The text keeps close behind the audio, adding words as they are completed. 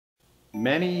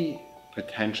Many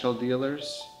potential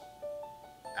dealers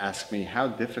ask me, how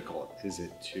difficult is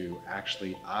it to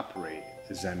actually operate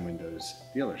a Zen Windows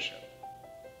dealership?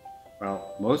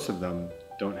 Well, most of them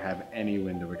don't have any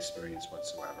window experience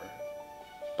whatsoever,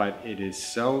 but it is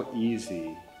so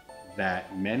easy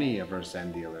that many of our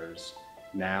Zen dealers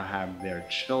now have their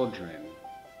children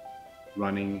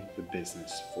running the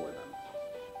business for them.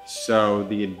 So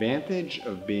the advantage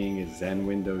of being a Zen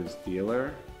Windows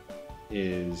dealer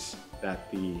is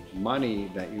that the money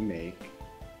that you make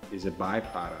is a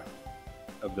byproduct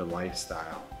of the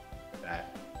lifestyle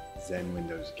that Zen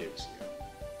Windows gives you.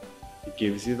 It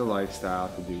gives you the lifestyle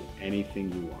to do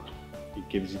anything you want. It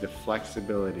gives you the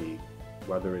flexibility,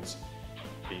 whether it's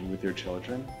being with your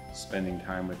children, spending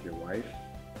time with your wife,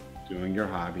 doing your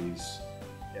hobbies.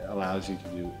 It allows you to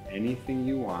do anything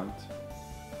you want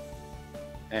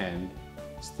and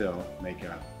still make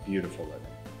a beautiful living.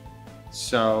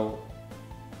 So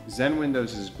Zen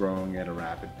Windows is growing at a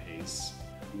rapid pace.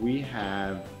 We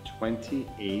have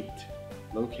 28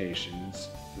 locations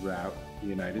throughout the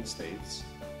United States.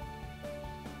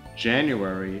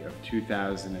 January of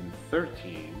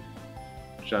 2013,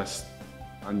 just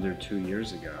under 2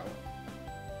 years ago,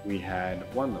 we had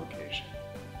 1 location.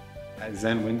 At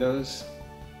Zen Windows,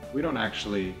 we don't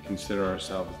actually consider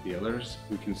ourselves dealers,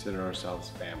 we consider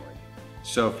ourselves family.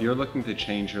 So if you're looking to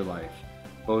change your life,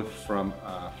 both from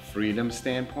a freedom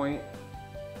standpoint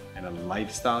and a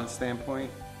lifestyle standpoint,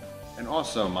 and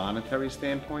also a monetary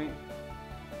standpoint,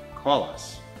 call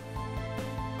us.